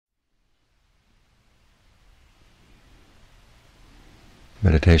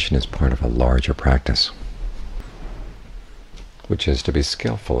Meditation is part of a larger practice, which is to be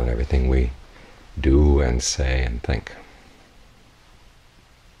skillful in everything we do and say and think.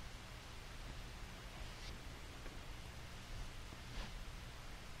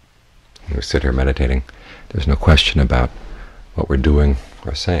 When we sit here meditating, there's no question about what we're doing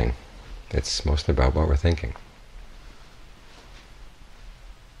or saying. It's mostly about what we're thinking.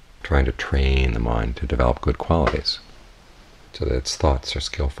 Trying to train the mind to develop good qualities so that its thoughts are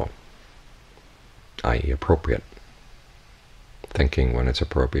skillful, i.e. appropriate. Thinking when it's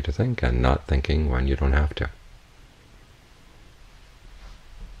appropriate to think, and not thinking when you don't have to.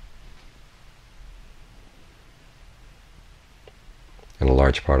 And a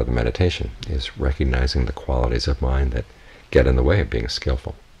large part of the meditation is recognizing the qualities of mind that get in the way of being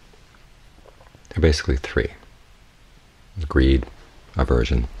skillful. There are basically three: greed,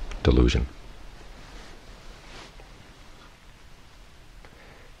 aversion, delusion.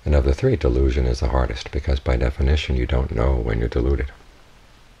 And of the three, delusion is the hardest, because by definition you don't know when you're deluded.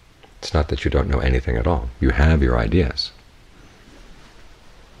 It's not that you don't know anything at all. You have your ideas.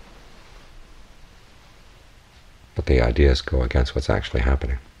 But the ideas go against what's actually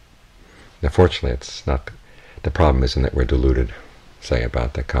happening. Now fortunately, it's not. The problem isn't that we're deluded, say,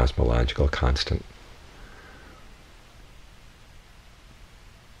 about the cosmological constant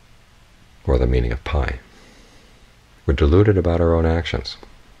or the meaning of pi. We're deluded about our own actions.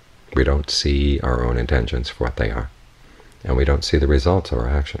 We don't see our own intentions for what they are, and we don't see the results of our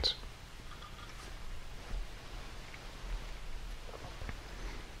actions.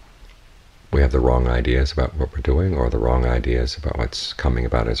 We have the wrong ideas about what we're doing, or the wrong ideas about what's coming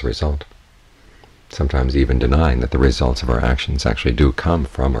about as a result, sometimes even denying that the results of our actions actually do come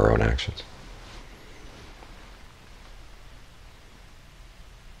from our own actions.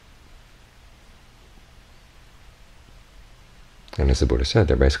 And as the Buddha said,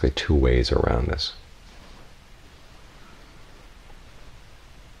 there are basically two ways around this.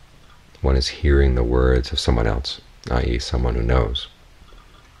 One is hearing the words of someone else, i.e. someone who knows.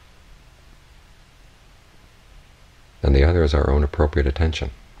 And the other is our own appropriate attention,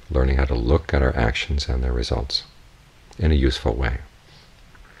 learning how to look at our actions and their results in a useful way.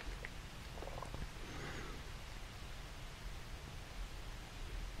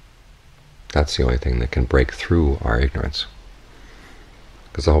 That's the only thing that can break through our ignorance.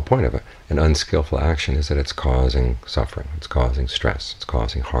 Because the whole point of an unskillful action is that it's causing suffering, it's causing stress, it's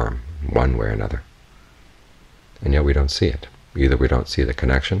causing harm, one way or another. And yet we don't see it. Either we don't see the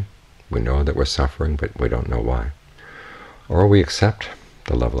connection, we know that we're suffering, but we don't know why. Or we accept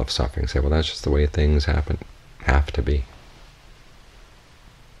the level of suffering, say, well, that's just the way things have to be.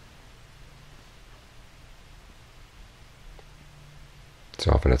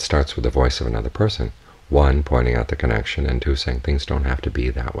 So often it starts with the voice of another person, one, pointing out the connection, and two, saying things don't have to be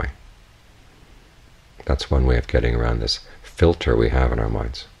that way. That's one way of getting around this filter we have in our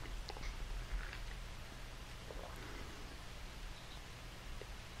minds.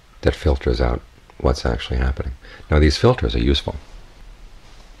 That filters out what's actually happening. Now these filters are useful.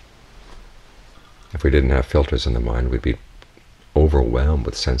 If we didn't have filters in the mind, we'd be overwhelmed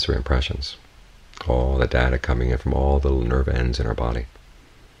with sensory impressions. All the data coming in from all the little nerve ends in our body.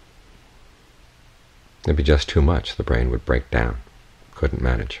 It'd be just too much. The brain would break down, couldn't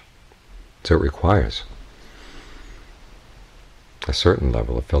manage. So it requires a certain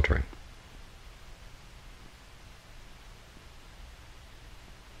level of filtering.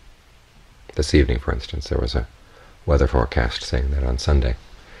 This evening, for instance, there was a weather forecast saying that on Sunday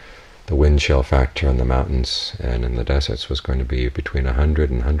the wind chill factor in the mountains and in the deserts was going to be between 100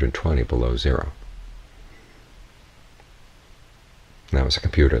 and 120 below zero. And that was a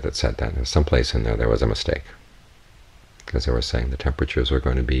computer that said that. There's someplace in there was a mistake, because they were saying the temperatures were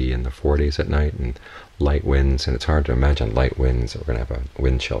going to be in the 40s at night and light winds, and it's hard to imagine light winds that were going to have a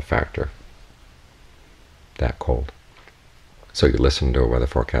wind chill factor that cold. So you listen to a weather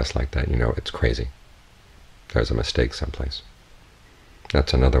forecast like that, you know it's crazy. There's a mistake someplace.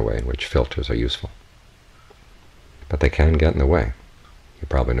 That's another way in which filters are useful. But they can get in the way. You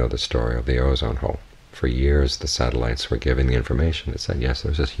probably know the story of the ozone hole. For years the satellites were giving the information that said, yes,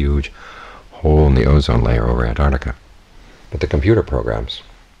 there's this huge hole in the ozone layer over Antarctica. But the computer programs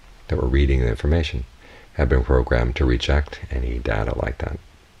that were reading the information had been programmed to reject any data like that.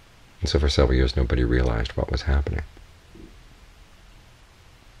 And so for several years nobody realized what was happening.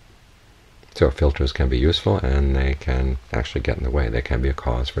 So filters can be useful, and they can actually get in the way. They can be a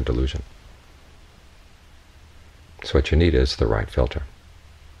cause for delusion. So what you need is the right filter.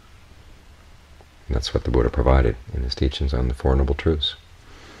 And that's what the Buddha provided in his teachings on the Four Noble Truths.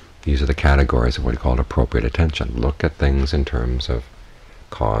 These are the categories of what he called appropriate attention. Look at things in terms of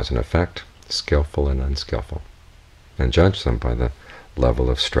cause and effect, skillful and unskillful, and judge them by the level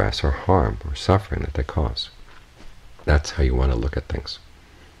of stress or harm or suffering that they cause. That's how you want to look at things.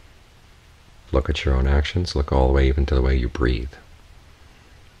 Look at your own actions, look all the way even to the way you breathe.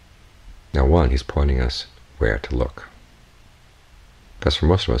 Now he's pointing us where to look. Because for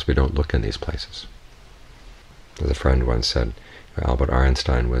most of us, we don't look in these places. As a friend once said, Albert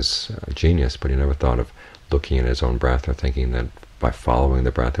Einstein was a genius, but he never thought of looking at his own breath or thinking that by following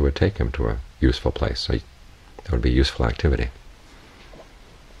the breath it would take him to a useful place. So that would be useful activity.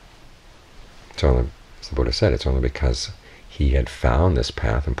 So, as the Buddha said, it's only because he had found this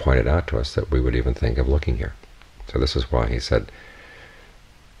path and pointed out to us that we would even think of looking here. So this is why he said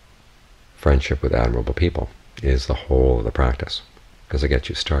friendship with admirable people is the whole of the practice, because it gets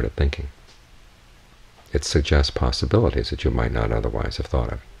you started thinking. It suggests possibilities that you might not otherwise have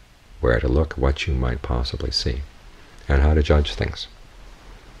thought of, where to look, what you might possibly see, and how to judge things.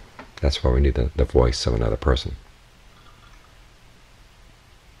 That's why we need the voice of another person.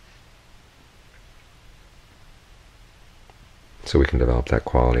 So we can develop that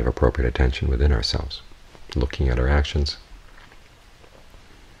quality of appropriate attention within ourselves, looking at our actions,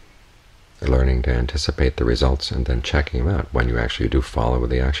 learning to anticipate the results, and then checking them out. When you actually do follow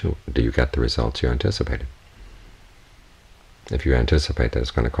with the action, do you get the results you anticipated? If you anticipate that it's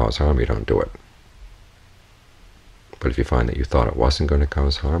going to cause harm, you don't do it. But if you find that you thought it wasn't going to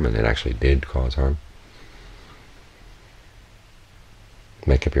cause harm and it actually did cause harm,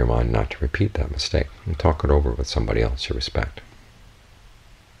 make up your mind not to repeat that mistake and talk it over with somebody else you respect.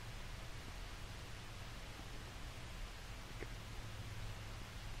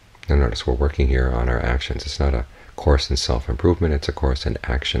 Now notice we're working here on our actions. It's not a course in self-improvement, it's a course in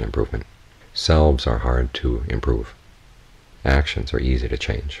action improvement. Selves are hard to improve. Actions are easy to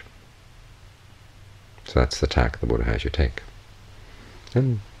change. So that's the tack the Buddha has you take.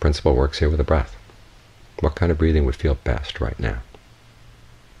 And principle works here with the breath. What kind of breathing would feel best right now?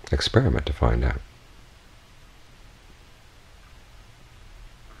 Experiment to find out.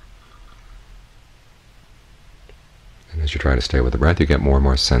 And as you try to stay with the breath, you get more and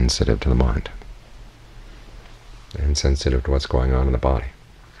more sensitive to the mind and sensitive to what's going on in the body.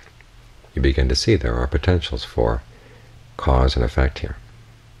 You begin to see there are potentials for cause and effect here,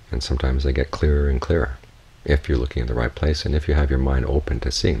 and sometimes they get clearer and clearer if you're looking in the right place and if you have your mind open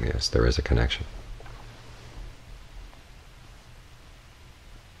to seeing this. There is a connection.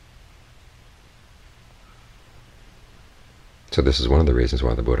 So this is one of the reasons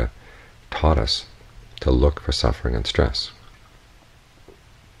why the Buddha taught us to look for suffering and stress.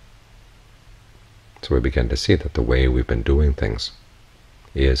 So we begin to see that the way we've been doing things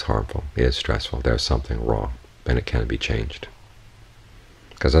is harmful, is stressful. There's something wrong, and it can be changed.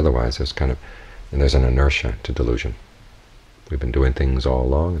 Because otherwise there's an inertia to delusion. We've been doing things all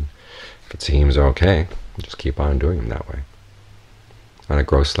along, and if it seems okay, we'll just keep on doing them that way. On a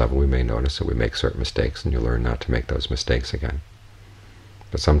gross level, we may notice that we make certain mistakes, and you learn not to make those mistakes again.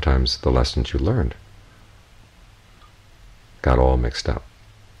 But sometimes the lessons you learned got all mixed up.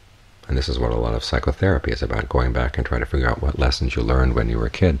 And this is what a lot of psychotherapy is about, going back and trying to figure out what lessons you learned when you were a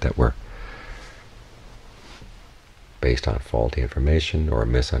kid that were based on faulty information or a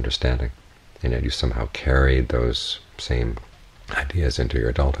misunderstanding, and yet you somehow carried those same ideas into your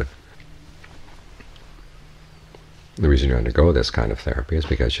adulthood. The reason you undergo this kind of therapy is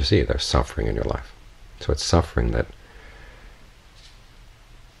because you see there's suffering in your life. So it's suffering that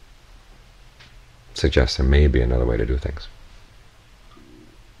suggests there may be another way to do things.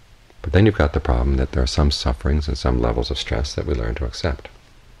 But then you've got the problem that there are some sufferings and some levels of stress that we learn to accept.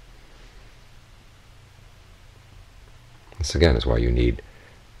 This again is why you need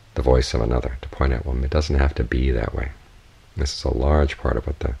the voice of another to point out, well, it doesn't have to be that way. This is a large part of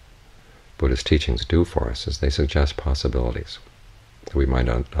what the Buddha's teachings do for us, is they suggest possibilities that we might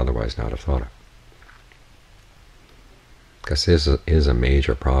otherwise not have thought of. Because this is a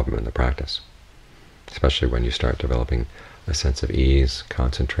major problem in the practice, especially when you start developing a sense of ease,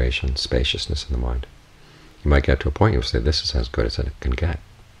 concentration, spaciousness in the mind. You might get to a point you'll say, this is as good as it can get.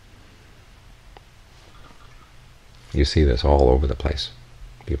 You see this all over the place.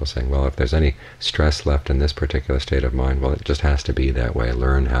 People saying, well, if there's any stress left in this particular state of mind, well, it just has to be that way.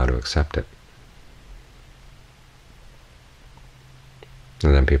 Learn how to accept it.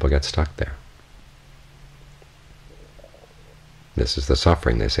 And then people get stuck there. This is the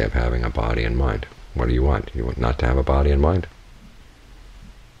suffering, they say, of having a body and mind. What do you want? You want not to have a body and mind?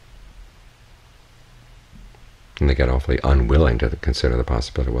 And they get awfully unwilling to consider the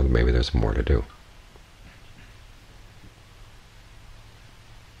possibility, well, maybe there's more to do.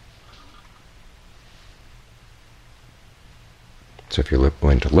 So if you're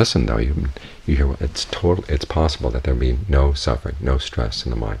willing to listen, though, you hear it's possible that there be no suffering, no stress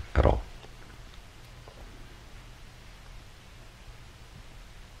in the mind at all.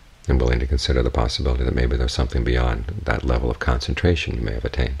 And willing to consider the possibility that maybe there's something beyond that level of concentration you may have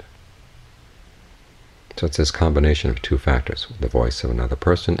attained. So it's this combination of two factors, the voice of another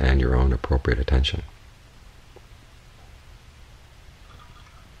person and your own appropriate attention.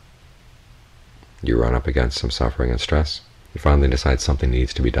 You run up against some suffering and stress. You finally decide something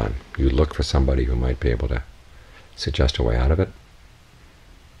needs to be done. You look for somebody who might be able to suggest a way out of it.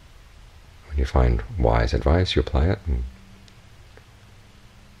 When you find wise advice, you apply it and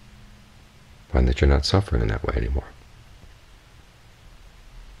find that you're not suffering in that way anymore.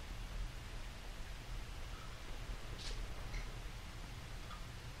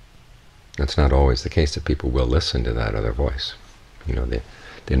 It's not always the case that people will listen to that other voice. You know, the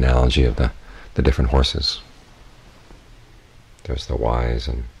analogy of the different horses. There's the wise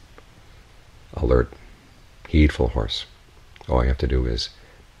and alert, heedful horse. All you have to do is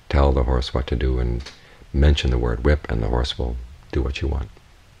tell the horse what to do and mention the word whip, and the horse will do what you want.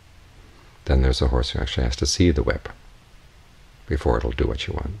 Then there's a horse who actually has to see the whip before it'll do what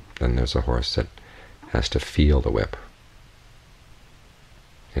you want. Then there's a horse that has to feel the whip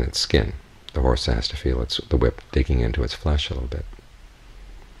in its skin. The horse has to feel the whip digging into its flesh a little bit.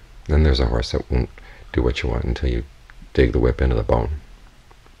 Then there's a horse that won't do what you want until you dig the whip into the bone.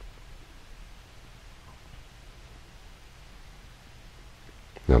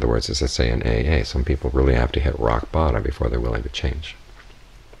 In other words, as they say in AA, some people really have to hit rock bottom before they're willing to change.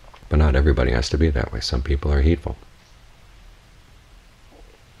 But not everybody has to be that way. Some people are heedful.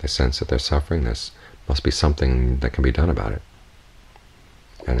 They sense that they're suffering. There must be something that can be done about it.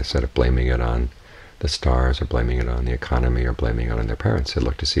 And instead of blaming it on the stars or blaming it on the economy or blaming it on their parents, they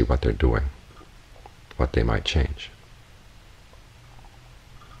look to see what they're doing, what they might change.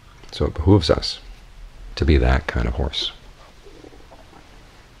 So it behooves us to be that kind of horse.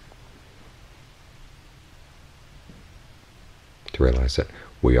 To realize that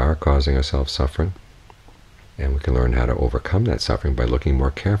we are causing ourselves suffering, and we can learn how to overcome that suffering by looking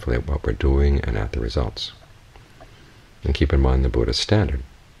more carefully at what we're doing and at the results. And keep in mind the Buddha's standard,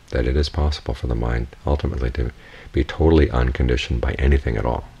 that it is possible for the mind ultimately to be totally unconditioned by anything at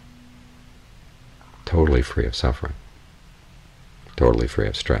all, totally free of suffering, totally free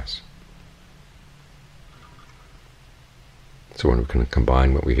of stress. So when we can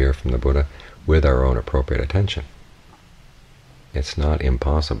combine what we hear from the Buddha with our own appropriate attention, it's not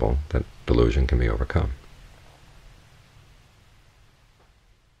impossible that delusion can be overcome.